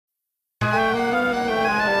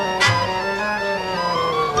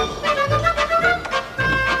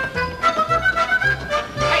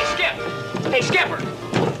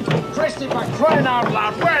Christy, for crying out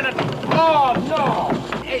loud, where the... Oh, no!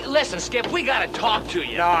 Hey, listen, Skip, we gotta talk to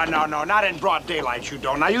you. No, not in broad daylight, you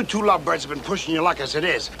don't. Now, you two lovebirds have been pushing your luck as it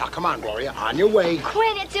is. Now, come on, Gloria, on your way.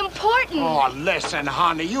 Quinn, it's important. Oh, listen,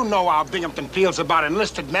 honey, you know how Binghamton feels about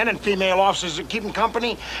enlisted men and female officers that keep him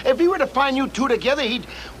company. If he were to find you two together, he'd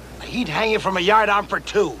hang you from a yardarm for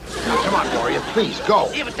two. Now, come on, Gloria, please,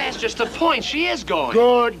 go. Yeah, but that's just the point. She is going.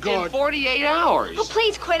 Good. In 48 hours. Oh,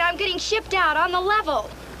 please, Quinn, I'm getting shipped out on the level.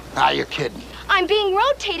 Ah, you're kidding. I'm being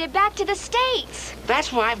rotated back to the States.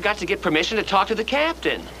 That's why I've got to get permission to talk to the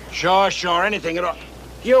captain. Sure, anything at all.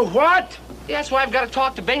 You what? Yeah, that's why I've got to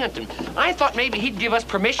talk to Binghamton. I thought maybe he'd give us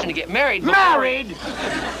permission to get married before... Married?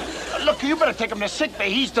 Look, you better take him to sick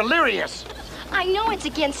bay. He's delirious. I know it's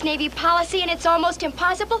against Navy policy and it's almost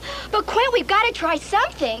impossible, but Quinn, we've got to try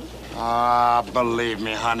something. Ah, believe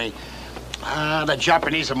me, honey. The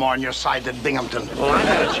Japanese are more on your side than Binghamton. Well, I've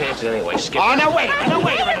had a chance anyway, Skip. Oh, now, wait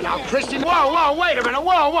a minute now, Christy. Whoa, wait a minute,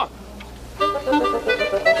 whoa.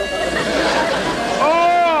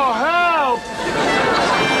 Oh, help!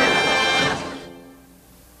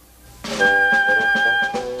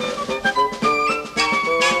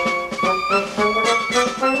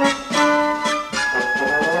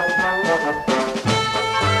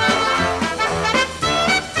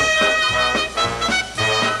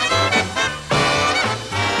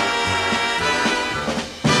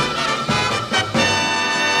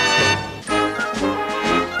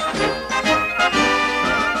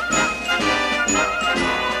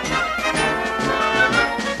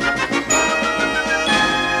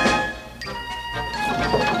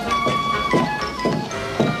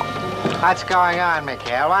 What's going on,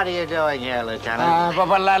 McHale? What are you doing here, Lieutenant?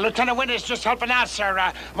 Lieutenant Winter's just helping out,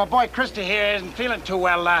 sir. My boy Christy here isn't feeling too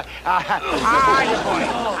well. How are you, boy?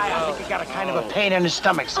 I think he got a kind of a pain in his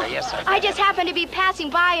stomach, sir. Yes, sir. I just happened to be passing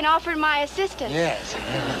by and offered my assistance. Yes.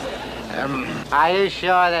 Are you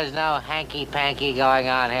sure there's no hanky-panky going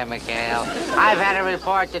on here, McHale? I've had a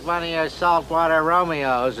report that one of your saltwater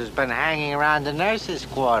Romeos has been hanging around the nurses'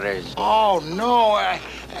 quarters. Oh, no.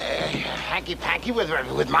 Hanky-panky with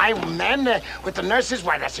my men, with the nurses?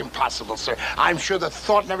 Why, that's impossible, sir. I'm sure the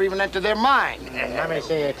thought never even entered their mind. Let me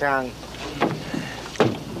see your tongue.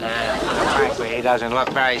 Frankly, he doesn't look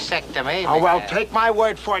very sick to me. Oh, well, take my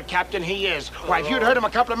word for it, Captain, he is. Why, if you'd heard him a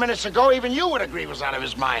couple of minutes ago, even you would agree he was out of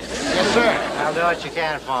his mind. Yes, sir. I'll do what you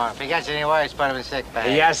can for him. If he gets any worse, put him in sick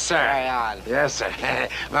bay. Yes, sir. Carry on. Yes, sir.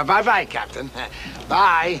 Well, bye-bye, Captain.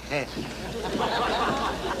 Bye. That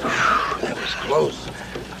was close.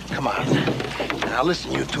 Come on. Now,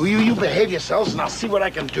 listen, you two. You behave yourselves, and I'll see what I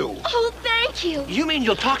can do. Oh, thank you. You mean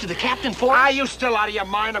you'll talk to the captain for us? Are you still out of your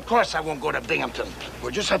mind? Of course I won't go to Binghamton.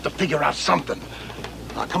 We'll just have to figure out something.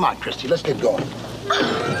 Now, come on, Christy. Let's get going.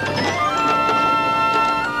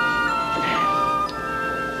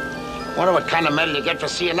 Wonder what kind of medal you get for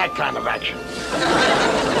seeing that kind of action.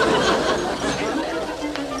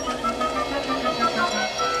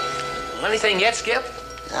 Anything yet, Skip?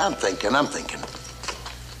 I'm thinking.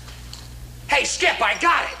 Hey, Skip, I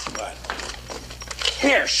got it. What?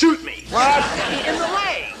 Here, shoot me. What? In the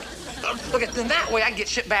leg. Look, then that way I can get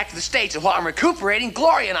shipped back to the States, and while I'm recuperating,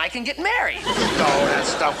 Gloria and I can get married. Throw that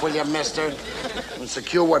stuff, will you, mister? And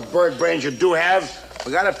secure what bird brains you do have.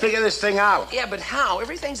 We gotta figure this thing out. Yeah, but how?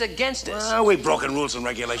 Everything's against us. Well, we've broken rules and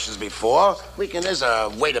regulations before. There's a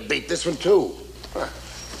way to beat this one, too. Huh.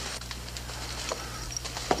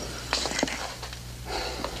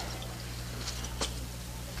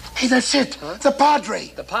 Hey, that's it. Huh? The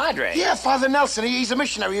Padre. The Padre? Yeah, Father Nelson. He's a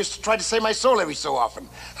missionary. He used to try to save my soul every so often.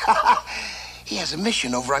 He has a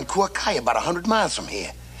mission over on Kuakai, about 100 miles from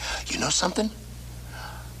here. You know something?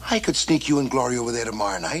 I could sneak you and Gloria over there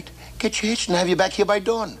tomorrow night, get you hitched, and have you back here by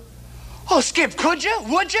dawn. Oh, Skip, could you?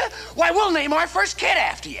 Would you? Why, we'll name our first kid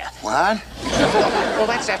after you. What? Well,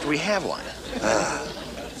 that's after we have one.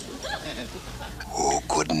 Oh,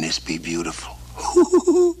 couldn't this be beautiful?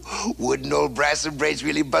 Wouldn't old Brass and Braids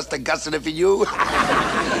really bust a gusset if he knew?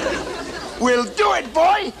 We'll do it,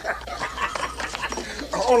 boy!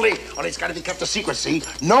 Only it's got to be kept a secret, see?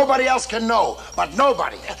 Nobody else can know, but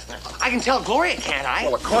nobody. I can tell Gloria, can't I?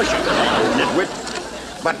 Well, of course you can, you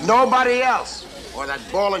nitwit. But nobody else. Or that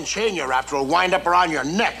ball and chain you're after will wind up around your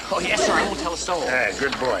neck. Oh, yes, sir. I won't tell a soul. Hey,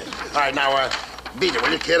 good boy. All right, now, beat it,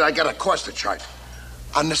 will you, kid? I got a course to chart.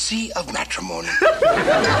 On the sea of matrimony.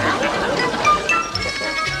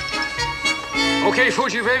 Okay,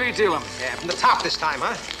 Fuji, baby, deal him. Yeah, from the top this time,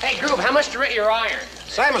 huh? Hey, Groove, how much to rent your iron?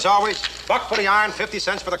 Same as always. $1 for the iron, 50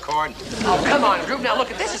 cents for the cord. Oh, come on, Groove. Now, look,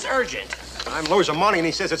 this is urgent. I'm losing money, and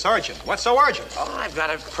he says it's urgent. What's so urgent? Oh, I've got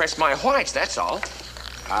to press my whites, that's all.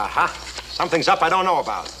 Uh-huh. Something's up I don't know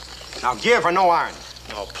about. Now, give or no iron.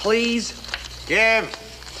 Oh, please. Give.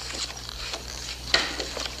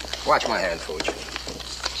 Watch my hand, Fuji.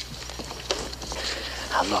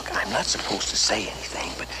 Now, look, I'm not supposed to say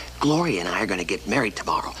anything, but Gloria and I are going to get married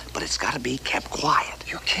tomorrow, but it's got to be kept quiet.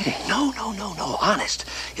 You're kidding. No. Honest.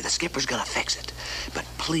 The skipper's going to fix it. But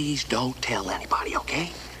please don't tell anybody,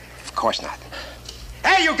 okay? Of course not.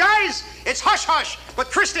 Hey, you guys! It's hush-hush, but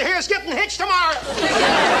Christy here's getting hitched tomorrow.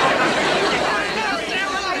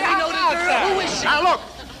 Now, look.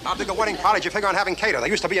 How big a wedding party did you figure on having cater? There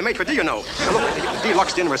used to be a maitre d', you know. Now, look, the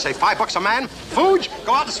deluxe dinner is, say, $5 a man. Food?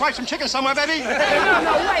 Go out and swipe some chicken somewhere, baby. No,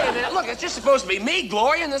 wait a minute. Look, it's just supposed to be me,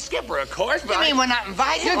 Gloria, and the skipper, of course, but... You mean we're not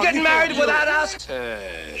invited? You're getting married without us?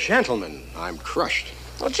 Gentlemen, I'm crushed.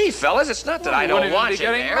 Well, gee, fellas, it's not that I don't want you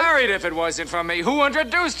getting there. married if it wasn't for me. Who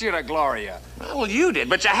introduced you to Gloria? Well, you did,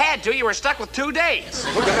 but you had to. You were stuck with 2 dates.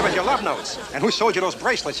 Who delivered your love notes? And who sold you those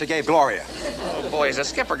bracelets you gave Gloria? Oh, boy, is the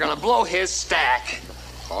skipper gonna blow his stack.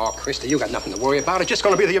 Oh, Christy, you got nothing to worry about. It's just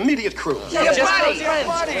going to be the immediate crew. Yeah,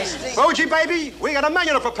 Fuji, baby, we got a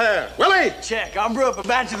menu to prepare. Willie! Check. I'll brew up a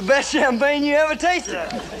batch of the best champagne you ever tasted.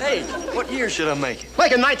 Hey, what year should I make it?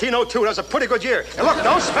 Like in 1902, that was a pretty good year. And look,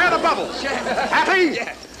 don't spare the bubbles. Happy?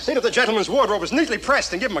 Yeah. See that the gentleman's wardrobe is neatly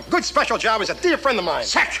pressed and give him a good special job. He's a dear friend of mine.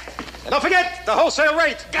 Check. And don't forget the wholesale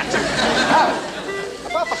rate. Gotcha.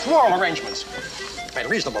 About the floral arrangements. At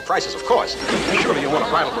reasonable prices, of course. Surely you want a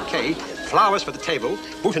bridal bouquet, flowers for the table,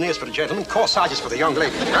 boutonnieres for the gentleman, corsages for the young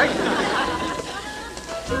lady, right?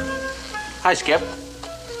 Hi, Skip.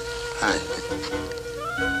 Hi.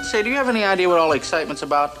 Say, do you have any idea what all the excitement's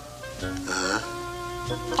about?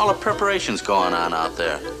 All the preparations going on out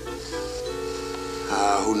there.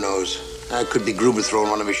 Who knows? It could be Gruber throwing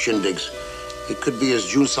one of his shindigs. It could be his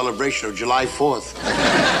June celebration of July 4th.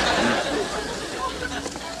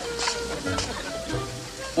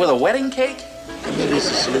 With a wedding cake? Maybe it's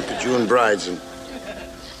a salute to June brides and...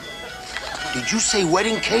 Did you say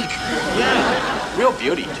wedding cake? Yeah. Real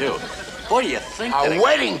beauty, too. Boy, do you think that... A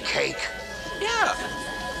wedding cake? Yeah.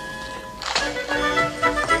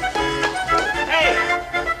 Hey!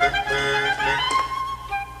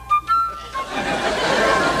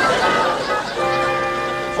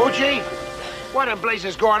 Fuji, what in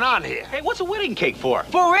blazes going on here? Hey, what's a wedding cake for?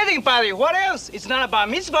 For a wedding party, what else? It's not a bar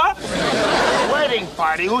mitzvah. Wedding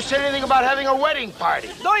party? Who said anything about having a wedding party?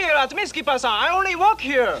 Don't yell at me, Skipper-san. I only work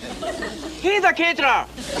here. He's the caterer.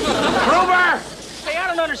 Gruber! Hey, I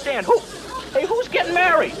don't understand. Who's getting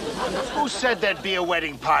married? Who said there'd be a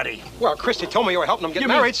wedding party? Well, Christy told me you were helping him get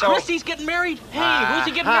married, so... Christy's getting married? Hey, who's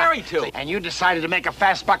he getting married to? And you decided to make a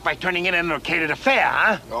fast buck by turning in an catered affair,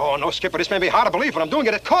 huh? Oh, no, Skipper, this may be hard to believe, but I'm doing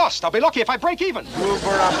it at cost. I'll be lucky if I break even. Gruber,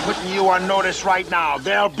 I'm putting you on notice right now.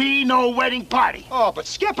 There'll be no wedding party. Oh, but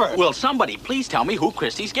Skipper... Will somebody please tell me who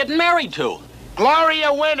Christy's getting married to?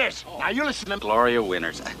 Gloria Winters. Now, you listen to me. Gloria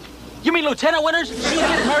Winters. You mean Lieutenant Winters? She's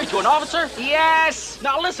getting married to an officer? Yes.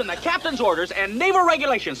 Now listen, the captain's orders and naval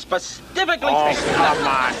regulations specifically Oh, state... come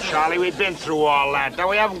on, Charlie. We've been through all that. Now,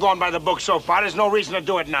 we haven't gone by the book so far. There's no reason to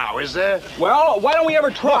do it now, is there? Well, why don't we ever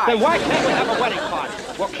try? Then why can't we have a wedding party?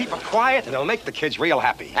 We'll keep it quiet, and it'll make the kids real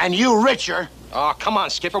happy. And you richer. Oh, come on,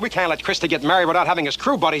 Skipper. We can't let Christy get married without having his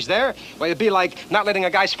crew buddies there. Well, it'd be like not letting a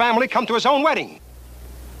guy's family come to his own wedding.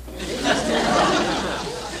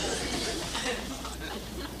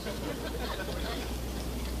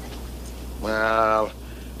 Well,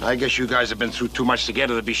 I guess you guys have been through too much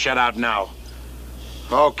together to be shut out now.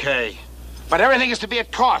 Okay. But everything is to be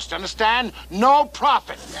at cost, understand? No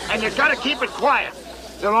profit. And you gotta keep it quiet.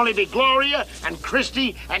 There'll only be Gloria and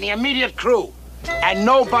Christy and the immediate crew. And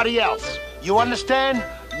nobody else. You understand?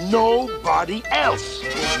 Nobody else.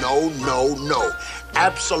 No.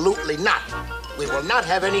 Absolutely not. We will not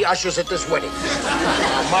have any ushers at this wedding.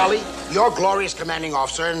 Now, Molly, you're Gloria's commanding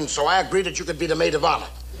officer, and so I agree that you could be the maid of honor.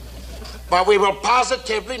 But we will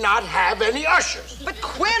positively not have any ushers. But,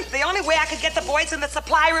 Quint, the only way I could get the boys in the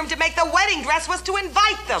supply room to make the wedding dress was to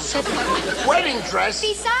invite them. Wedding dress?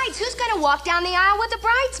 Besides, who's gonna walk down the aisle with the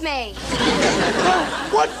bridesmaids?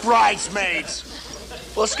 What bridesmaids?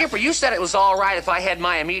 Well, Skipper, you said it was all right if I had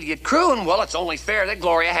my immediate crew, and, well, it's only fair that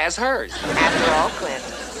Gloria has hers. After all, Quint,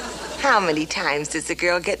 how many times does a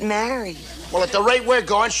girl get married? Well, at the rate we're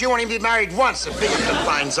going, she won't even be married once if Binghamton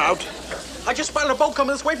finds out. I just spotted a boat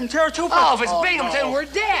coming this way from Taratuba. Oh, if it's Binghamton, we're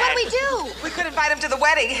dead. What do we do? We could invite them to the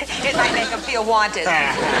wedding. It might make them feel wanted.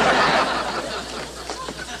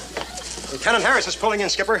 Lieutenant Harris is pulling in,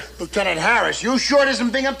 Skipper. Lieutenant Harris, you sure it isn't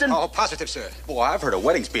Binghamton? Oh, positive, sir. Boy, I've heard of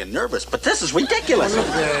weddings being nervous, but this is ridiculous. Look,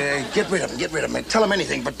 get rid of him. Tell him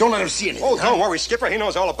anything, but don't let him see anything. Oh, don't worry, Skipper. He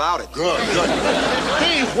knows all about it. Good.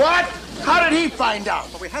 He what? How did he find out?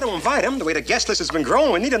 Well, we had to invite him. The way the guest list has been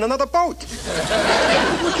growing, we needed another boat.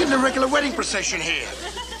 We're getting a regular wedding procession here.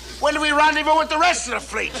 When do we rendezvous with the rest of the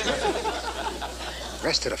fleet?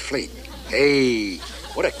 Rest of the fleet? Hey,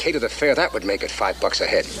 what a catered affair that would make at $5 a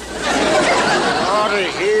head. Oh, to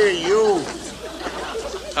hear you.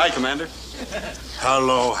 Hi, Commander.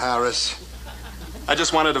 Hello, Harris. I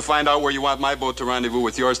just wanted to find out where you want my boat to rendezvous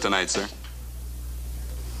with yours tonight, sir.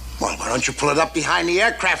 Well, why don't you pull it up behind the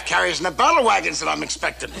aircraft carriers and the bella wagons that I'm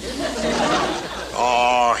expecting?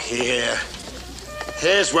 Oh, here.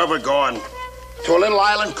 Here's where we're going. To a little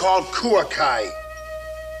island called Kuakai.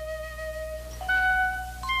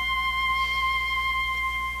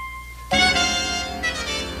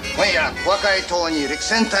 Kuakai 島に陸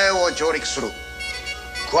戦隊を上陸する。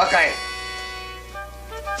Kuakai.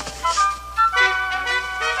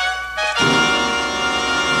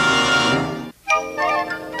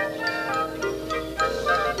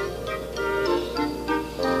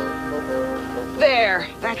 There,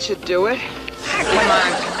 that should do it. Come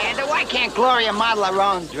on, Commander. Why can't Gloria model her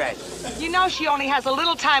own dress? You know she only has a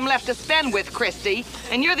little time left to spend with Christy,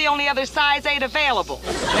 and you're the only other size 8 available.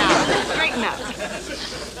 Now, straighten up.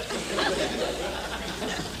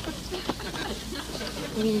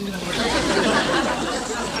 Be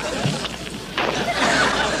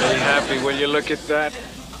happy, will you look at that?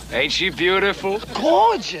 Ain't she beautiful?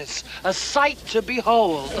 Gorgeous. A sight to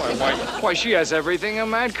behold. Why, she has everything a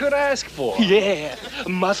man could ask for. Yeah.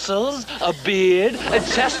 Muscles, a beard, a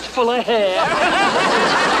chest full of hair.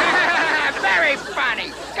 Very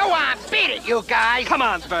funny. Go on, beat it, you guys. Come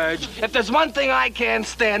on, Virg. If there's one thing I can't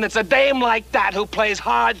stand, it's a dame like that who plays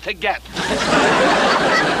hard to get.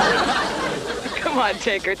 Come on,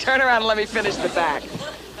 Tinker. Turn around and let me finish the back.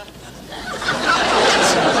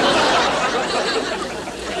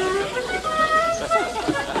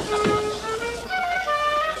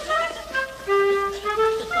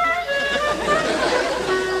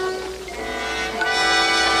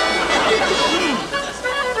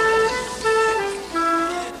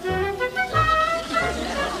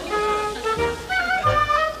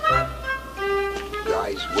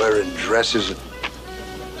 Guys wearing dresses.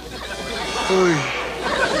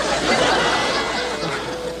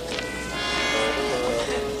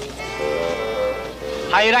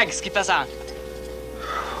 How you like, Skipper-san?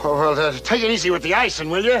 Oh, well, take it easy with the icing,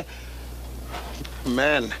 will you?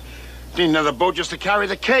 Man, need another boat just to carry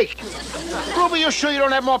the cake. Ruby, you sure you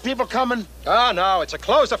don't have more people coming? Oh, no, it's a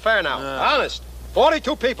closed affair now. Honest.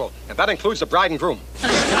 42 people, and that includes the bride and groom.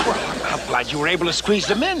 I'm glad you were able to squeeze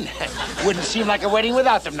them in. Wouldn't seem like a wedding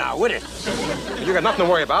without them now, would it? You got nothing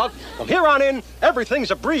to worry about. From here on in,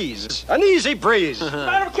 everything's a breeze. An easy breeze.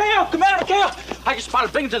 Commander McHale! I just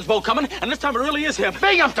spotted Binghamton's boat coming, and this time it really is him.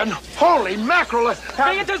 Binghamton! Holy mackerel!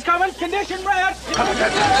 Binghamton's coming! Condition red!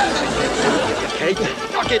 Kate,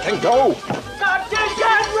 knock it and go.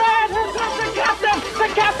 Condition red! The captain! The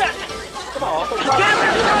captain! Come on.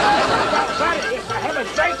 Captain! For heaven's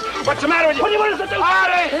sake! What's the matter with you? What do you want us to do? Out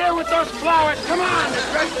of here with those flowers! Come on! The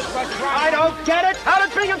dress is what's wrong. I don't get it. How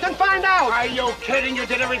did Binghamton find out? Are you kidding? You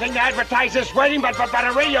did everything to advertise this wedding, but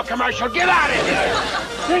a radio commercial. Get out of here!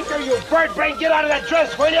 Tinker, you bird brain, get out of that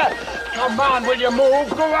dress, will you? Come on, will you move?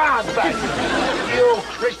 Go on, back. You,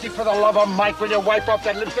 Christy, for the love of Mike, will you wipe off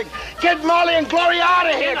that lipstick? Get Molly and Gloria out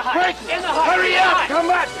of here, quick! Hurry up! Come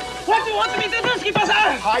on! What do you want me to do,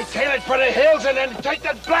 Skipper-san? Hightail it for the hills and then take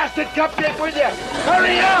that blasted cupcake with you.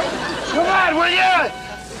 Hurry up! Come on, will you?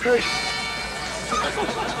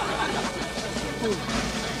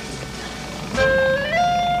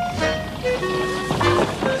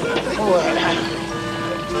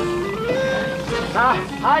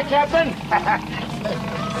 Hi, Captain.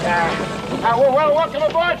 Well, welcome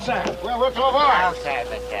aboard, sir. Well, welcome aboard. Okay,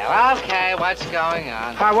 McHale. Okay, what's going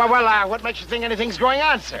on? What makes you think anything's going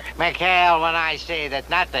on, sir? McHale, when I see that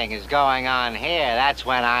nothing is going on here, that's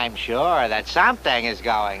when I'm sure that something is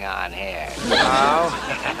going on here. Oh?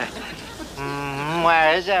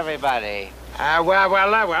 Where is everybody? The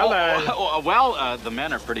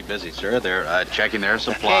men are pretty busy, sir. They're checking their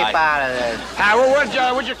supply. Keep out of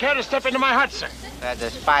this. Would you care to step into my hut, sir?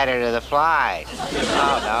 The spider to the fly.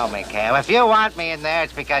 Oh, no, McHale. If you want me in there,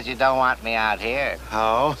 it's because you don't want me out here.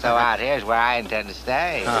 Oh? So out here's where I intend to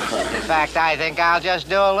stay. In fact, I think I'll just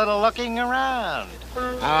do a little looking around.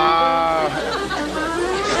 But I'll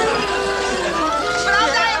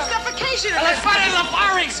die of suffocation. Let's fight in the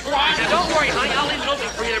firing squad. Don't worry, honey. I'll leave it open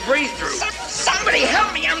for you to breathe through. Somebody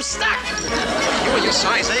help me. I'm stuck. You and your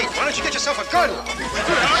size 8. Why don't you get yourself a gun?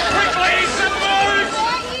 Quickly, some more.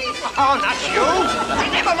 Oh, not you.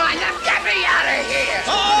 Never mind. Get me out of here.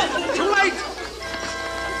 Oh, too late.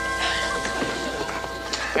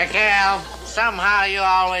 McHale, somehow you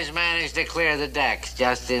always manage to clear the decks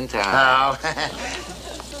just in time. Oh.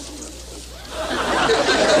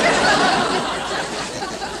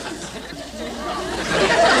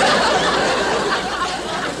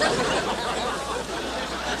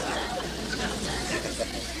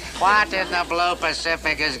 What in the blue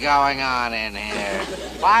Pacific is going on in here?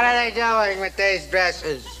 What are they doing with these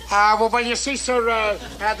dresses? Well, you see, sir,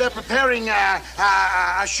 they're preparing a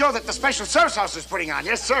show that the Special Service Officer is putting on.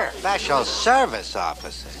 Yes, sir. Special Service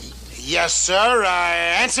Officer? Yes, sir.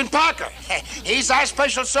 Ensign Parker. He's our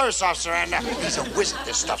Special Service Officer, and he's a whiz at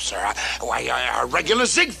this stuff, sir. Why, a regular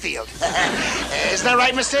Ziegfeld. Isn't that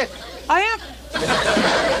right, mister? I am.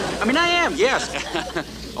 I am, yes.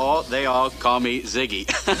 Oh, they all call me Ziggy.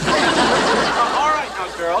 All right, now,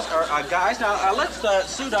 girls, or guys, now let's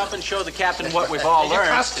suit up and show the captain what we've all learned.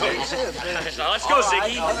 Let's go,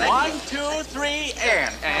 Ziggy. Right, 1, 2, 3,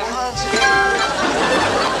 and.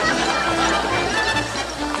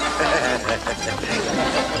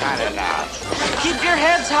 Cut it out. Keep your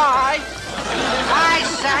heads high. I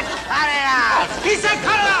said cut it out. He said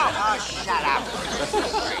cut it out. Oh, shut up.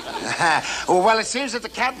 Well, it seems that the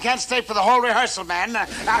captain can't stay for the whole rehearsal, man.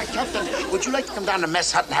 Captain, would you like to come down to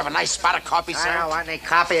mess hut and have a nice spot of coffee, sir? I don't want any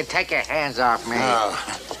coffee, and take your hands off me. Oh.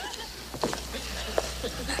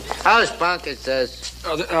 Whose bunk is this?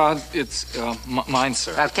 It's mine,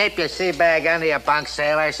 sir. Well, keep your sea bag under your bunk,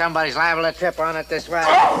 sailor. Somebody's liable to trip on it this way.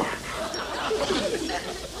 Oh!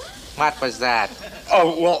 What was that?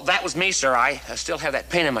 Oh, well, that was me, sir. I still have that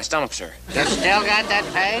pain in my stomach, sir. You still got that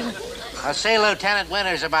pain? I'll see Lieutenant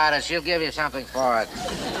Winters about it. She'll give you something for it.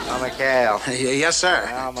 Oh, McHale. Yes, sir.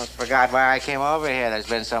 I almost forgot why I came over here. There's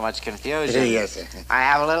been so much confusion. Yes, sir. I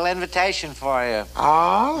have a little invitation for you.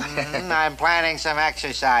 Oh? I'm planning some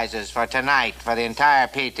exercises for tonight for the entire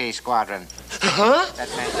PT squadron. Huh? That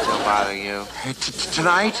may still bother you.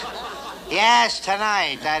 Tonight? Yes,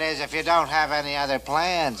 tonight. That is, if you don't have any other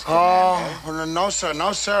plans. Oh, well, no, sir.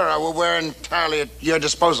 No, sir. We're entirely at your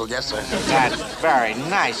disposal. Yes, sir. That's very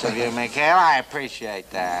nice of you, McHale. I appreciate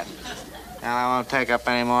that. Now, I won't take up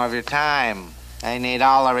any more of your time. They need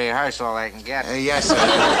all the rehearsal they can get. Yes, sir.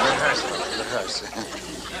 Rehearsal.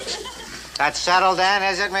 That's settled then,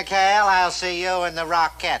 is it, McHale? I'll see you in the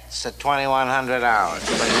Rockettes at 2100 hours.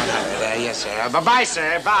 2100, yes, sir. Bye-bye,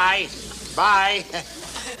 sir. Bye. Bye.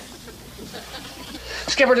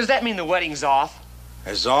 Skipper, does that mean the wedding's off?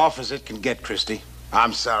 As off as it can get, Christy.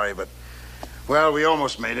 I'm sorry, but, well, we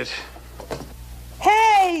almost made it.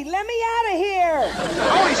 Hey, let me out of here.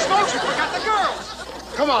 Holy smokes, you forgot the girls.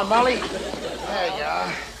 Come on, Molly. There you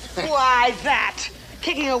are. Why, that.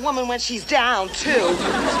 Kicking a woman when she's down, too.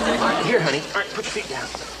 Here, honey. All right, put your feet down.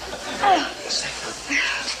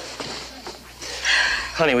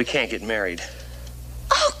 Honey, we can't get married.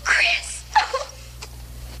 Oh, Chris.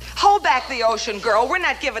 Hold back the ocean, girl. We're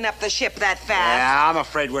not giving up the ship that fast. Yeah, I'm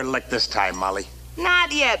afraid we're licked this time, Molly.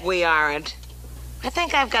 Not yet, we aren't. I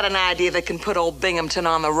think I've got an idea that can put old Binghamton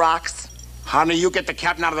on the rocks. Honey, you get the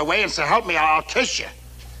captain out of the way and so help me, I'll kiss you.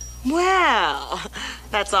 Well,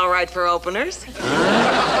 that's all right for openers.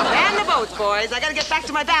 Man the boats, boys. I gotta get back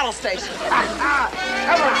to my battle station. Come on.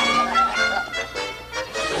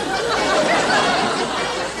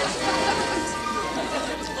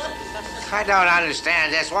 I don't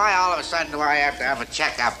understand this. Why all of a sudden do I have to have a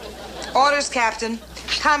checkup? Orders, Captain.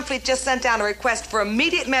 Comfleet just sent down a request for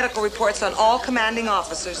immediate medical reports on all commanding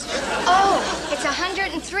officers. Oh, it's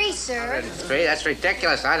 103, sir. 103? That's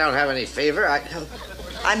ridiculous. I don't have any fever.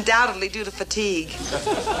 Undoubtedly due to fatigue.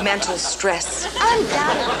 Mental stress.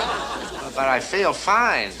 Undoubtedly. But I feel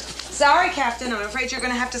fine. Sorry, Captain. I'm afraid you're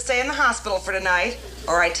going to have to stay in the hospital for tonight,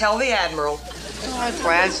 or I tell the Admiral. I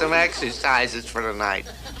planned some exercises for tonight.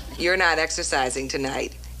 You're not exercising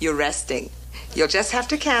tonight. You're resting. You'll just have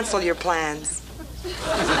to cancel your plans.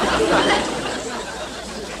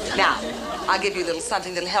 Now, I'll give you a little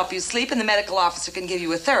something that'll help you sleep, and the medical officer can give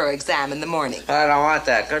you a thorough exam in the morning. I don't want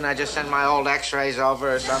that. Couldn't I just send my old x-rays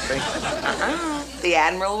over or something? The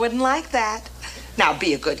Admiral wouldn't like that. Now,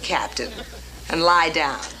 be a good captain and lie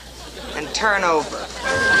down and turn over.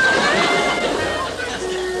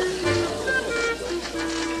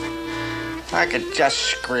 I could just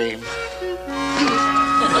scream.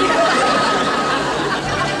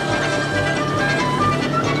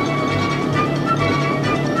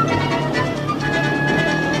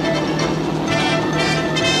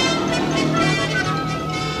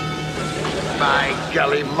 By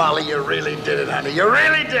golly, Molly, you really did it, honey. You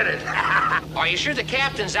really did it. Are you sure the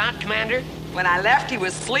captain's out, Commander? When I left, he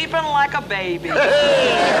was sleeping like a baby.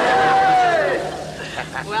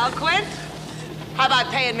 Well, Quint, how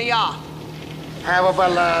about paying me off?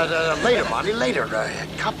 Well, later, Monty, later.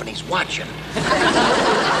 Company's watching.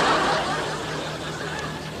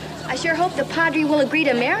 I sure hope the Padre will agree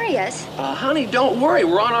to marry us. Honey, don't worry.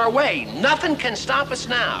 We're on our way. Nothing can stop us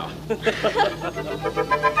now.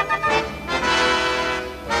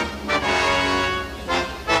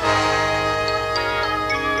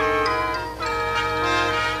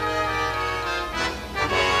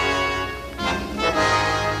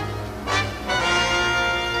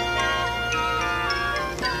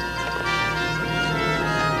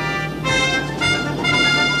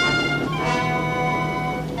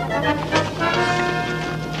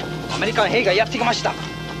アメリカン兵がやってきました。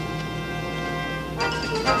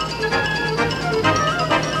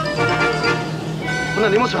ほな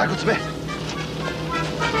荷物を早く詰め。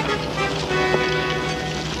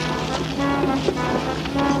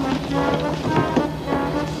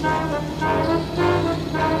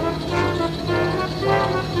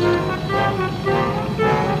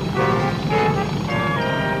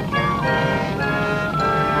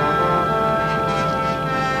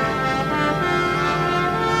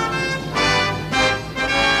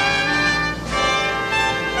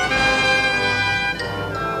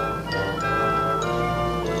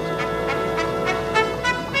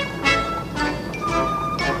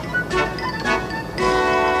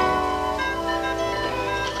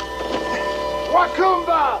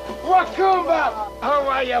How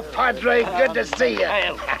are you, Padre? Good to see you.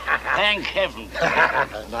 Well, thank heaven.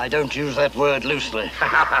 I don't use that word loosely.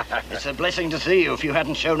 It's a blessing to see you. If you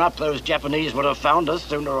hadn't shown up, those Japanese would have found us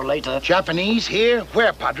sooner or later. Japanese here?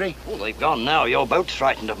 Where, Padre? Oh, they've gone now. Your boat's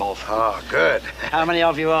frightened them off. Oh, good. How many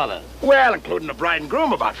of you are there? Well, including the bride and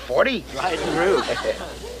groom, about 40. Bride and groom?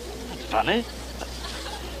 That's funny.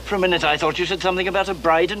 For a minute, I thought you said something about a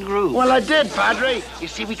bride and groom. Well, I did, Padre. You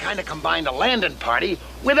see, we kind of combined a landing party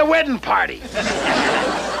with a wedding party.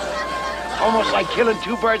 Almost like killing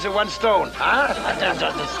two birds with one stone, huh? I don't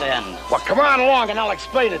understand. Well, come on along and I'll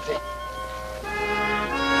explain it to you.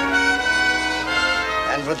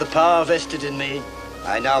 And with the power vested in me,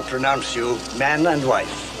 I now pronounce you man and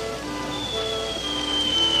wife.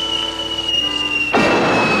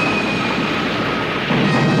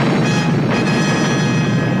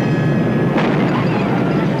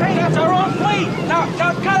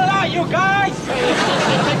 Now, cut it out, you guys! I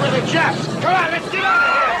think we're the Japs. Come on, let's get out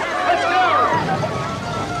of here. Let's go.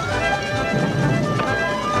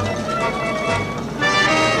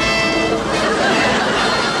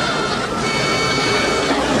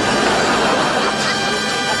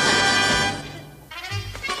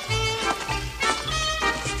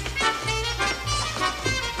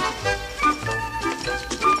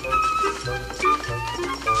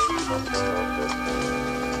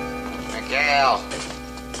 McHale.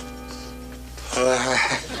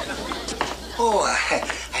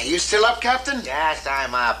 Are you still up, Captain? Yes,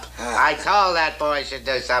 I'm up. I told that boy should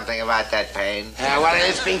do something about that pain. Well,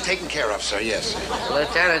 it's being taken care of, sir, yes. The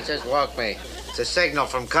lieutenant just woke me. It's a signal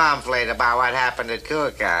from Confleet about what happened at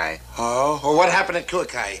Kuakai. Oh? Well, what happened at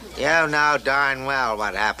Kuakai? You know darn well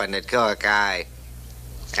what happened at Kuakai.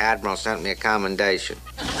 Admiral sent me a commendation.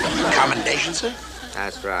 Commendation, sir?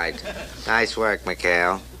 That's right. Nice work,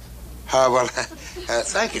 McHale.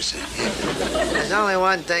 Thank you, sir. There's only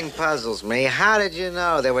one thing puzzles me. How did you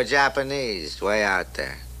know they were Japanese way out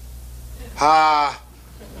there?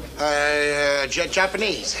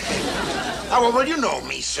 Japanese. Well, you know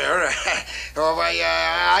me, sir.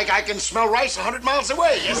 I can smell rice 100 miles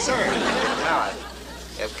away. Yes, sir. No,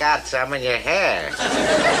 you've got some in your hair.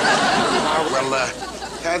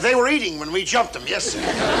 They were eating when we jumped them. Yes, sir.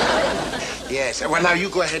 Yes. Well, now you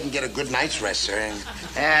go ahead and get a good night's rest, sir.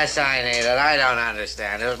 Yes, I need it. I don't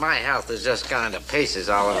understand. My health has just gone to pieces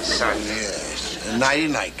all of a sudden. Yes.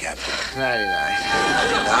 Nighty-night, Captain. Nighty-night.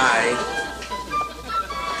 Night.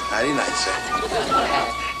 Nighty-night, sir.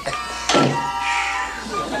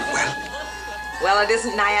 Well, it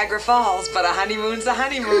isn't Niagara Falls, but a honeymoon's a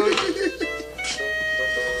honeymoon.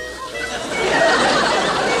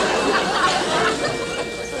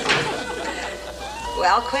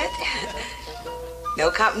 Well, Quint,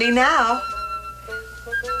 no company now.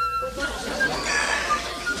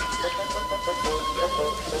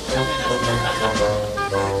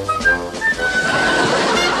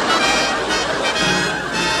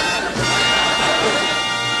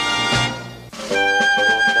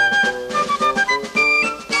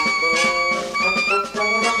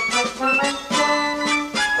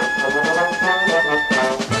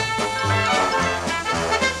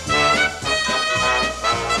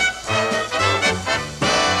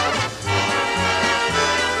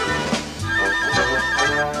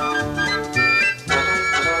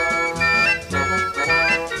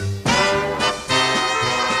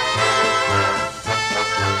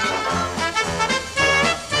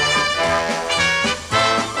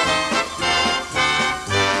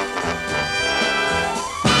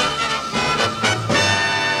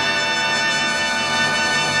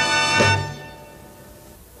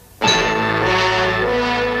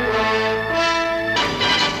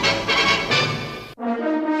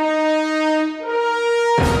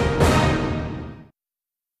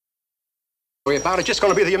 Worry about it, just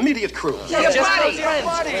gonna be the immediate crew. Yeah,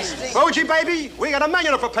 Virgil, baby, we got a menu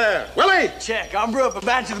to prepare. Willie! Check. I'm brewing up a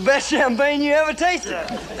batch of the best champagne you ever tasted.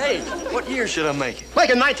 Hey, what year should I make it? Make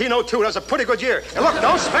it 1902. That was a pretty good year. And look,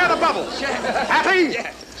 don't spare the bubbles. Happy?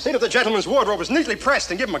 Yeah. See that the gentleman's wardrobe is neatly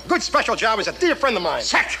pressed and give him a good special job. He's a dear friend of mine.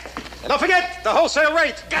 Check. And don't forget the wholesale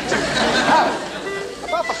rate. Gotcha.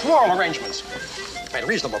 About the floral arrangements. At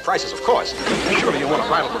reasonable prices, of course. Surely you want a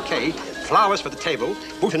bridal bouquet, flowers for the table,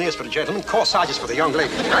 boutonnieres for the gentleman, corsages for the young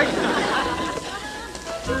lady, right?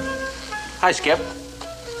 Hi, Skip.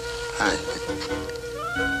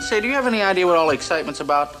 Hi. Say, do you have any idea what all the excitement's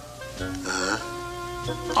about?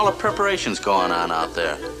 Uh-huh. All the preparations going on out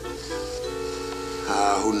there.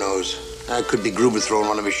 Who knows? It could be Gruber throwing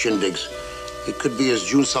one of his shindigs. It could be his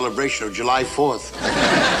June celebration of July 4th.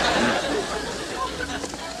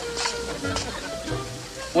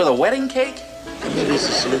 With a wedding cake? Maybe it's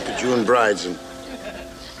a salute to June brides and...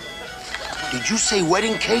 Did you say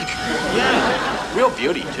wedding cake? Yeah. Real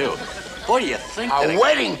beauty, too. Boy, do you think A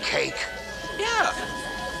wedding cake? Yeah.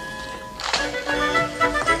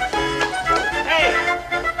 Hey!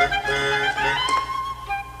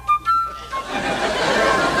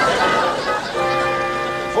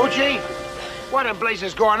 Fuji, what in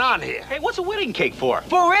blazes going on here? Hey, what's a wedding cake for?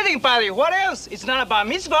 For a wedding party. What else? It's not a bar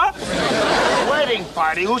mitzvah. Wedding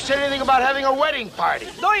party? Who said anything about having a wedding party?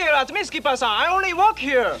 Don't yell at me, Skipper-san. I only work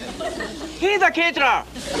here. He's the caterer.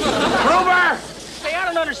 Gruber! Hey, I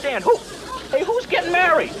don't understand. Who's getting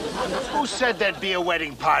married? Who said there'd be a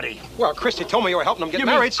wedding party? Well, Christy told me you were helping him get You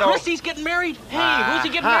married, mean so... Christy's getting married? Hey, who's he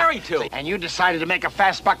getting married to? And you decided to make a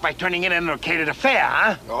fast buck by turning in an catered affair,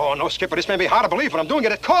 huh? Oh, no, Skipper, this may be hard to believe, but I'm doing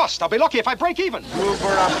it at cost. I'll be lucky if I break even. Gruber,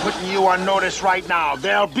 I'm putting you on notice right now.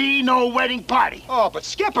 There'll be no wedding party. Oh, but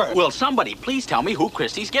Skipper... Will somebody please tell me who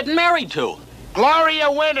Christy's getting married to?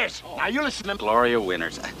 Gloria Winters. Now, you listen to me. Gloria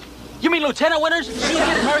Winters. You mean Lieutenant Winters? She's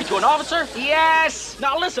getting married to an officer? Yes.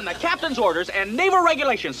 Now listen, the captain's orders and naval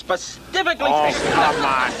regulations specifically Oh, state... come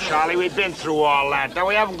on, Charlie. We've been through all that. Now,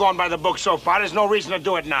 we haven't gone by the book so far. There's no reason to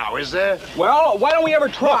do it now, is there? Well, why don't we ever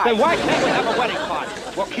try? Look, then why can't we have a wedding party?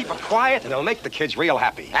 We'll keep it quiet, and it'll make the kids real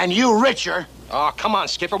happy. And you richer. Oh, come on,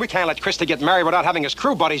 Skipper. We can't let Christy get married without having his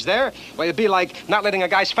crew buddies there. Well, it'd be like not letting a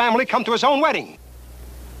guy's family come to his own wedding.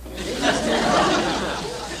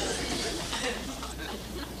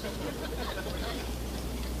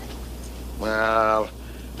 Well,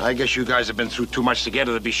 I guess you guys have been through too much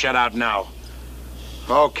together to be shut out now.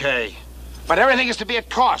 Okay. But everything is to be at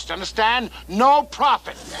cost, understand? No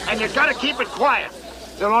profit. And you gotta keep it quiet.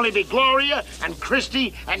 There'll only be Gloria and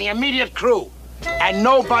Christy and the immediate crew. And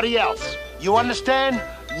nobody else. You understand?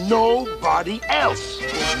 Nobody else.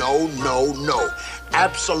 No, no, no.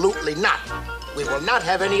 Absolutely not. We will not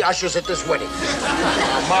have any ushers at this wedding.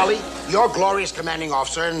 Molly, you're Gloria's commanding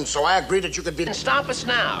officer, and so I agree that you could be... Stop us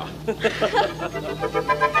now.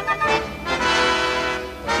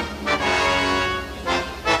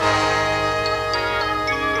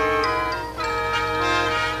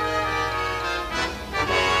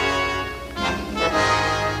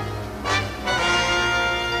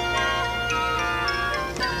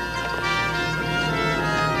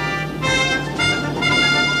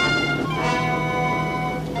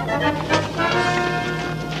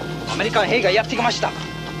アメリカン兵がやってきました。こ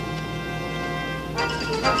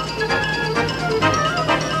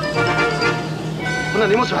んな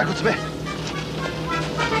荷物を早く詰め。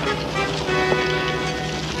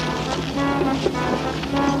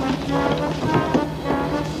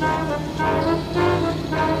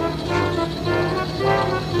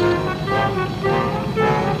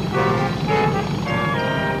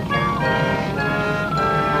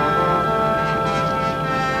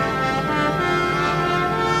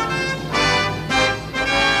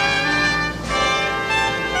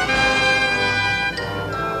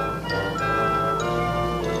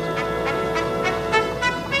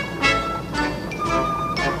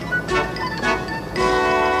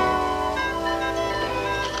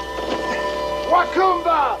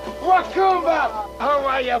How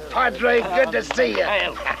are you, Padre? Good to see you.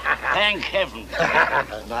 Well, thank heaven.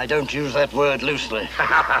 I don't use that word loosely.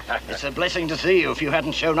 It's a blessing to see you. If you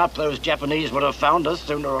hadn't shown up, those Japanese would have found us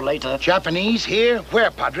sooner or later. Japanese here?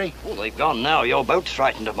 Where, Padre? Oh, they've gone now. Your boat's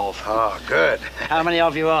frightened them off. Oh, good. How many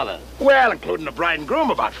of you are there? Well, including the bride and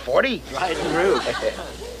groom, about 40. Bride and groom.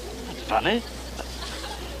 That's funny.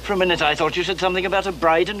 For a minute, I thought you said something about a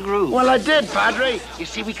bride and groom. Well, I did, Padre. You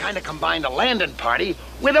see, we kind of combined a landing party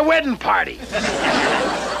with a wedding party.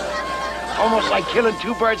 Almost like killing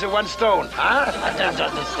two birds with one stone, huh? I don't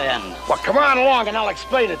understand. Well, come on along and I'll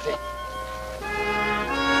explain it to you.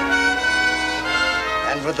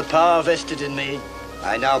 And with the power vested in me,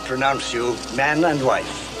 I now pronounce you man and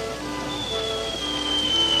wife.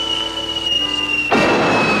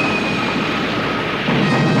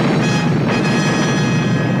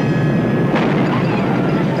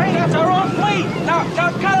 Hey, that's our own fleet! Now,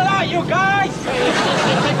 cut it out, you guys!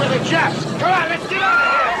 Stick with the jets. Come on, let's get out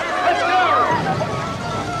of here. Let's go.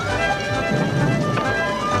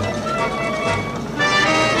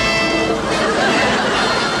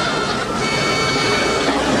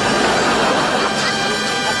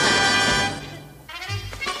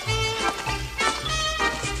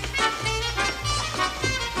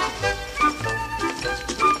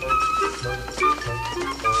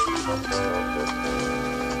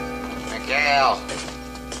 McHale.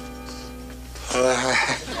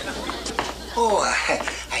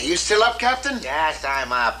 Are you still up, Captain? Yes,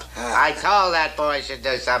 I'm up. I told that boy should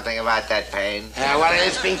do something about that pain. Well,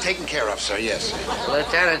 it's being taken care of, sir, yes. The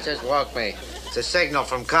lieutenant just woke me. It's a signal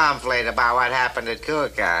from Confleet about what happened at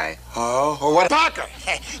Kuakai. Oh, well, what? Parker.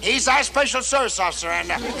 He's our special service officer,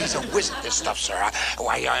 and he's a whiz at this stuff, sir.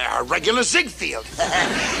 Why, a regular Ziegfeld.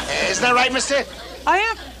 Isn't that right, mister? I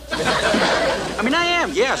am. I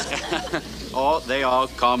am, yes. They all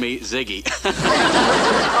call me Ziggy.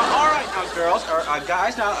 All right, now, girls, or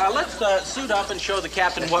guys, now let's suit up and show the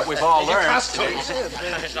captain what we've all learned. Now, let's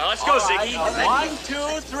go, Ziggy. 1,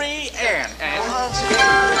 2, 3, and.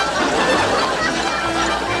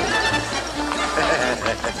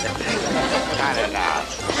 Cut it out.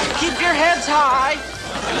 Keep your heads high.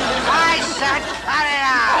 I said cut it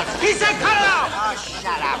out. He said cut it out. Oh,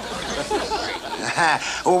 shut up.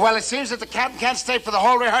 Well, it seems that the captain can't stay for the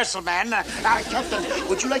whole rehearsal, man. Captain,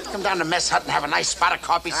 would you like to come down to mess hut and have a nice spot of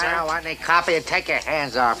coffee, sir? I don't want any coffee, and take your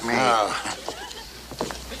hands off me. Oh.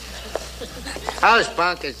 Whose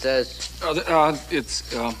bunk is this? It's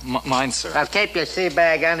mine, sir. Well, keep your sea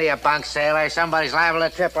bag under your bunk, sailor. Somebody's liable to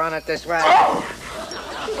trip on it this way. Oh!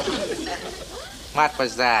 What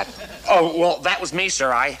was that? Oh, well, that was me,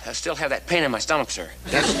 sir. I still have that pain in my stomach, sir.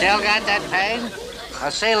 You still got that pain?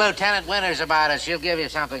 I'll see Lieutenant Winters about it. She'll give you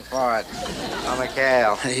something for it. Oh,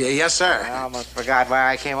 McHale. Yes, sir. I almost forgot why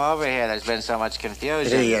I came over here. There's been so much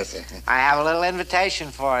confusion. Yes, sir. I have a little invitation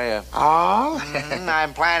for you. Oh?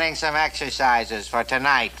 I'm planning some exercises for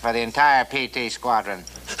tonight for the entire PT squadron.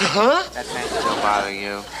 Huh? That may still bother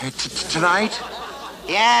you. Tonight?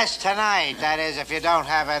 Yes, tonight. That is, if you don't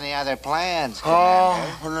have any other plans. Oh,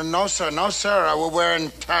 no, sir. No, sir. We're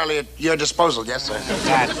entirely at your disposal. Yes, sir.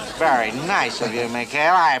 That's very nice of you,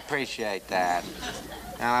 McHale. I appreciate that.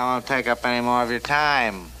 Now, I won't take up any more of your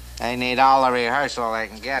time. They need all the rehearsal they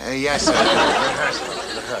can get. Yes, sir.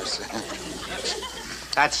 Rehearsal.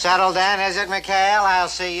 That's settled then, is it, McHale? I'll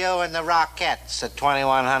see you in the Rockettes at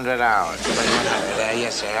 2100 hours. 2100,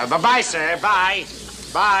 yes, sir. Bye-bye, sir. Bye.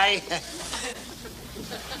 Bye.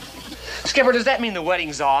 Skipper, does that mean the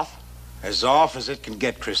wedding's off? As off as it can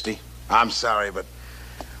get, Christy. I'm sorry, but,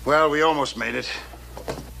 well, we almost made it.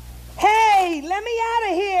 Hey, let me out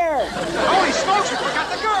of here! Holy smokes, we forgot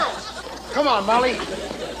the girls! Come on, Molly.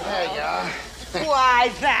 There you are.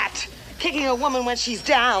 Why, that. Kicking a woman when she's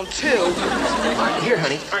down, too. Here,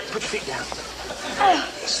 honey. All right, put your feet down.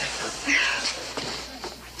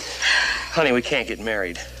 Honey, we can't get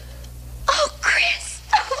married. Oh, Chris.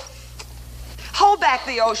 Hold back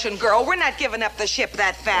the ocean, girl. We're not giving up the ship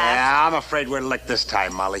that fast. Yeah, I'm afraid we're licked this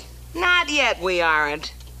time, Molly. Not yet, we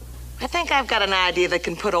aren't. I think I've got an idea that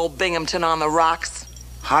can put old Binghamton on the rocks.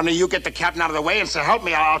 Honey, you get the captain out of the way and say, help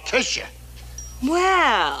me, I'll kiss you.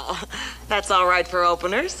 Well, that's all right for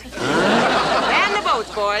openers. Man the boats,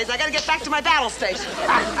 boys. I gotta get back to my battle station. Come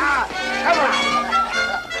on.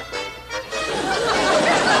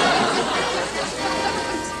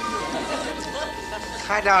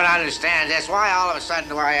 I don't understand this. Why all of a sudden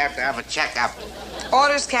do I have to have a checkup?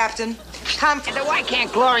 Orders, Captain. Come. Why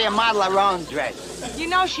can't Gloria model her own dress? You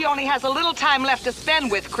know she only has a little time left to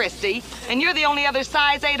spend with Christy, and you're the only other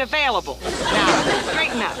size 8 available. Now,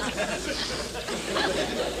 straighten up.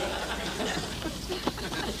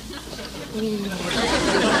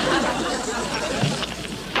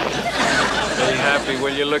 Very happy.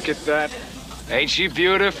 Will you look at that? Ain't she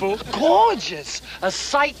beautiful? Gorgeous. A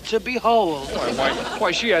sight to behold.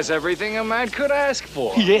 Why, she has everything a man could ask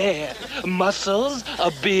for. Yeah. Muscles,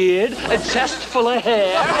 a beard, a chest full of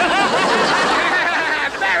hair.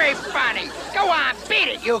 Very funny. Go on, beat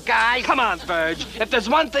it, you guys. Come on, Virg. If there's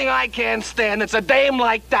one thing I can't stand, it's a dame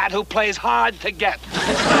like that who plays hard to get.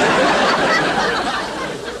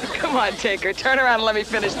 Come on, Tinker. Turn around and let me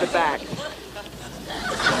finish the back.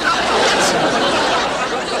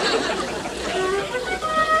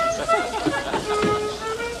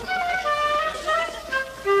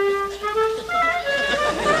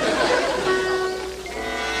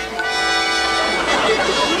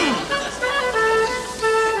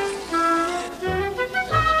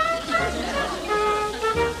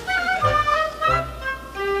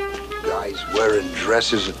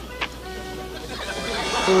 address is...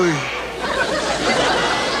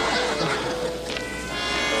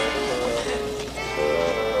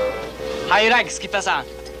 How you like, Skipper-san?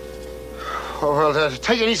 Oh, well,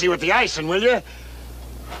 take it easy with the icing, will you?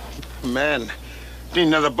 Man, need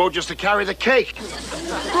another boat just to carry the cake.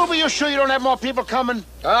 Ruby, you sure you don't have more people coming?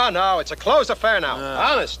 Oh, no, it's a closed affair now.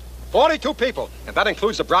 Honest. 42 people, and that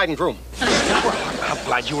includes the bride and groom. I'm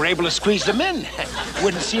glad you were able to squeeze them in.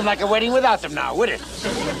 Wouldn't seem like a wedding without them now, would it?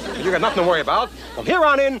 You got nothing to worry about. From here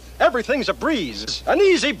on in, everything's a breeze. An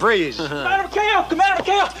easy breeze. Commander McHale! Commander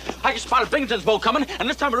McHale! I just spotted Binghamton's boat coming, and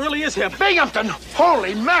this time it really is him. Binghamton!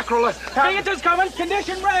 Holy mackerel! Binghamton's coming!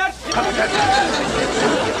 Condition red!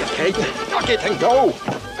 Kate, knock it and go.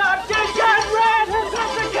 Condition red!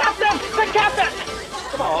 The captain! The captain!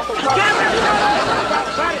 Come on. Captain!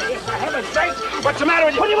 For heaven's sake! What's the matter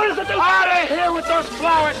with you? What do you want us to do? Out of here with those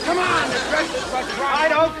flowers! Come on! I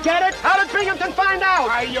don't get it. How did Binghamton find out?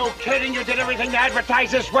 Are you kidding? You did everything to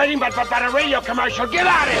advertise this wedding, but a radio commercial. Get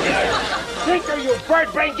out of here! Tinker, you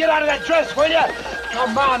bird brain, get out of that dress, will you?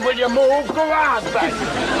 Come on, will you move? Go on, back.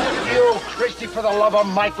 You, Christy, for the love of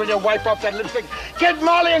Mike, will you wipe off that lipstick? Get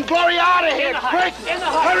Molly and Gloria out of here, quick!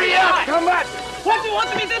 Hurry up! Come on! What do you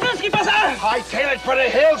want me to do, Skipper-san? Hightail it for the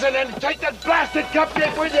hills and then take that blasted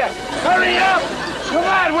cupcake with you. Hurry up! Come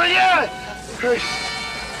on, will you?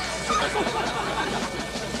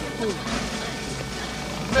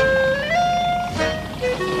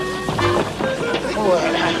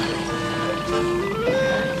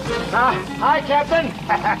 Hi, Captain.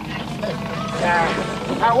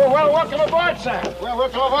 Well, welcome aboard, sir. Well,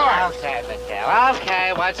 welcome aboard. Okay, McHale.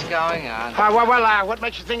 Okay, what's going on? What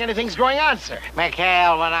makes you think anything's going on, sir?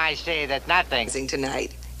 McHale, when I see that nothing...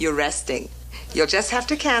 Tonight, you're resting. You'll just have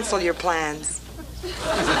to cancel your plans.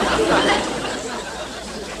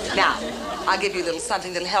 Now, I'll give you a little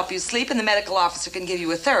something that'll help you sleep, and the medical officer can give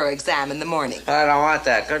you a thorough exam in the morning. I don't want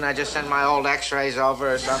that. Couldn't I just send my old x-rays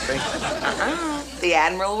over or something? The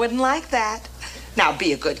Admiral wouldn't like that. Now,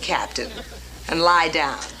 be a good captain and lie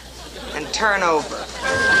down and turn over.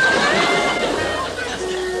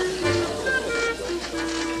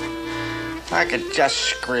 I could just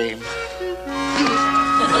scream.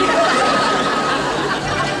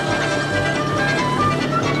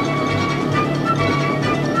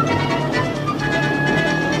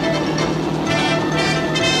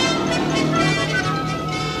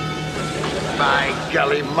 My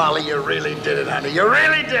golly, Molly, you really did it, honey. You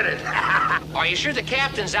really did it. Are you sure the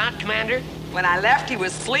captain's out, Commander? When I left, he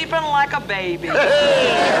was sleeping like a baby. Well,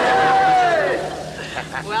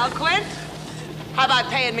 Quint, how about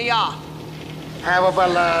paying me off?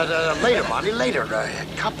 Later, Molly, later.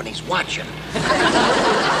 Company's watching.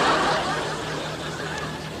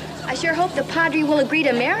 I sure hope the Padre will agree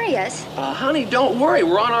to marry us. Honey, don't worry.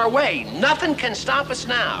 We're on our way. Nothing can stop us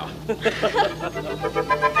now.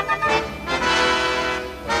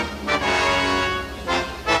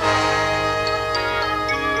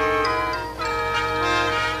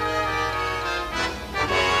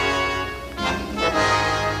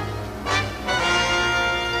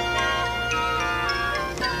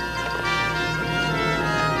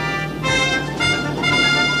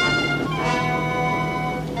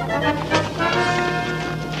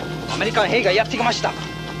アメリカン兵がやってきました。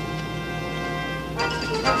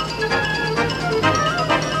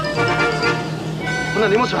こんな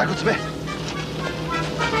荷物を早く詰め。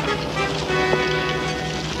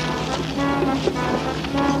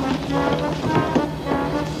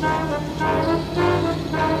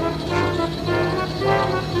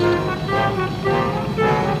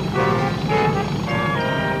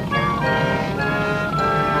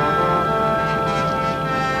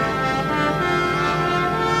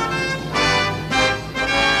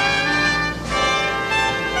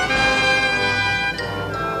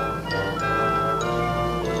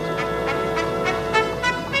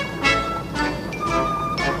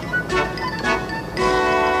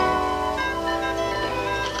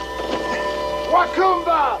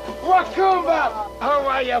Wakumba! How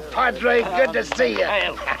are you, Padre? Good to see you.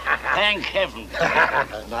 Well, thank heaven.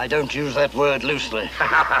 I don't use that word loosely.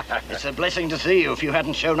 It's a blessing to see you. If you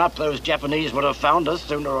hadn't shown up, those Japanese would have found us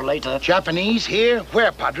sooner or later. Japanese here?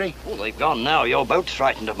 Where, Padre? Oh, they've gone now. Your boat's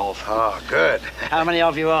frightened them off. Oh, good. How many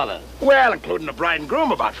of you are there? Well, including the bride and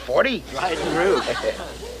groom, about 40. Bride and groom?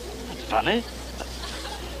 That's funny.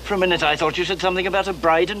 For a minute, I thought you said something about a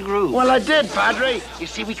bride and groom. Well, I did, Padre. You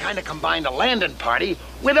see, we kind of combined a landing party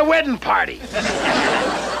with a wedding party.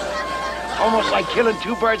 Almost like killing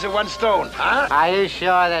two birds with one stone, huh? Are you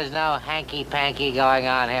sure there's no hanky-panky going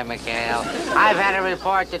on here, McHale? I've had a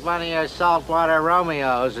report that one of your saltwater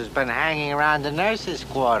Romeos has been hanging around the nurses'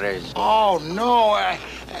 quarters. Oh, no.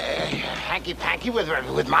 Hanky-panky with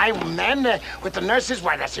my men? With the nurses?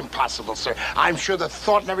 Why, that's impossible, sir. I'm sure the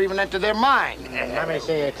thought never even entered their mind. Let me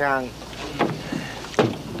see your tongue.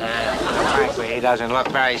 Frankly, he doesn't look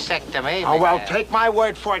very sick to me. Oh, well, take my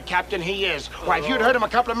word for it, Captain, he is. Why, if you'd heard him a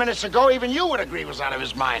couple of minutes ago, even you would agree he was out of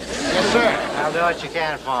his mind. Yes, sir. I'll do what you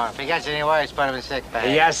can for him. If he gets any worse, put him in sick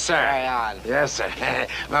bay. Yes, sir. Carry on. Yes, sir.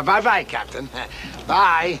 Bye-bye, Captain.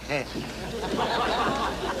 Bye.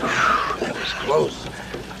 That was close.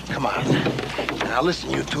 Come on. Now, listen,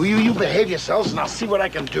 you two. You behave yourselves, and I'll see what I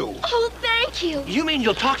can do. Oh, thank you. You mean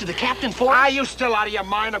you'll talk to the captain for us? Are you still out of your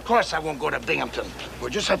mind? Of course I won't go to Binghamton. We'll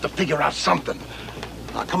just have to figure out something.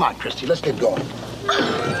 Now, come on, Christy. Let's get going.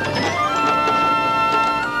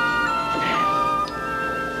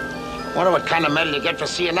 Wonder what kind of medal you get for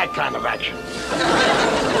seeing that kind of action.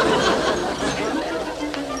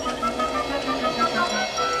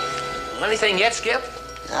 Anything yet, Skip?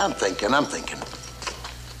 I'm thinking.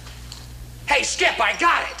 Hey, Skip, I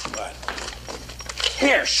got it. What?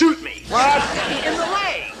 Here, shoot me. What? In the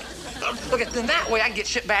leg. Look, then that way I can get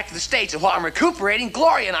shipped back to the States, and while I'm recuperating,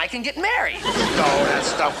 Gloria and I can get married. Throw that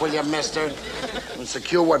stuff, will you, mister? And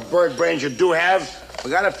secure what bird brains you do have.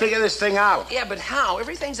 We gotta figure this thing out. Yeah, but how?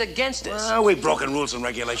 Everything's against us. Well, we've broken rules and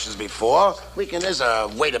regulations before. There's a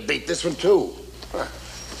way to beat this one, too.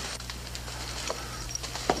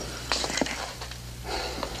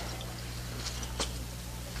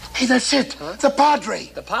 Hey, that's it. Huh? The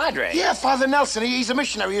Padre. The Padre? Yeah, Father Nelson. He's a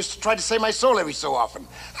missionary. He used to try to save my soul every so often.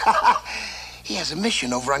 He has a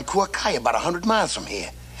mission over on Kuakaya, about 100 miles from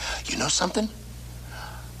here. You know something?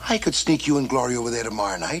 I could sneak you and Gloria over there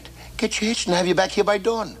tomorrow night, get you hitched, and have you back here by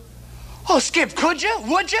dawn. Oh, Skip, could you?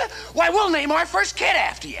 Would you? Why, we'll name our first kid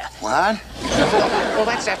after you. What? Well,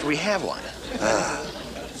 that's after we have one.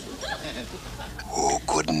 Oh,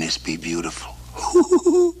 couldn't this be beautiful?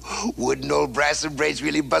 Wouldn't old Brass and Brains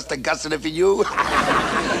really bust a gusset for you?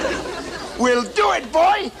 We'll do it,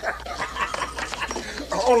 boy!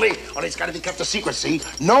 Only it's got to be kept a secret, see?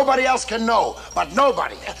 Nobody else can know, but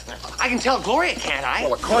nobody. I can tell Gloria, can't I?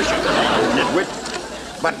 Well, of course you can, you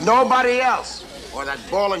nitwit. But nobody else. Or that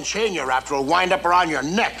ball and chain you're after will wind up around your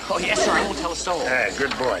neck. Oh, yes, sir. I won't tell a soul.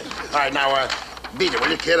 Good boy. All right, now, beat it, will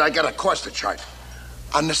you, kid? I got a course to chart.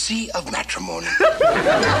 On the sea of matrimony.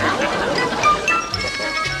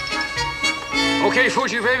 Okay,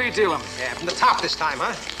 Fuji, baby, deal him. Yeah, from the top this time,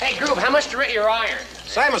 huh? Hey, Groove, how much to rent your iron?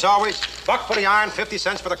 Same as always. Buck for the iron, 50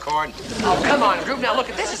 cents for the cord. Oh, come on, Groove. Now, look,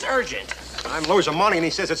 this is urgent. I'm losing money, and he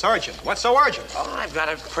says it's urgent. What's so urgent? Oh, I've got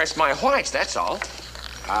to press my whites, that's all.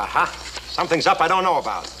 Uh-huh. Something's up I don't know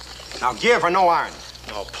about. Now, give or no iron.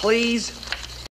 Oh, please.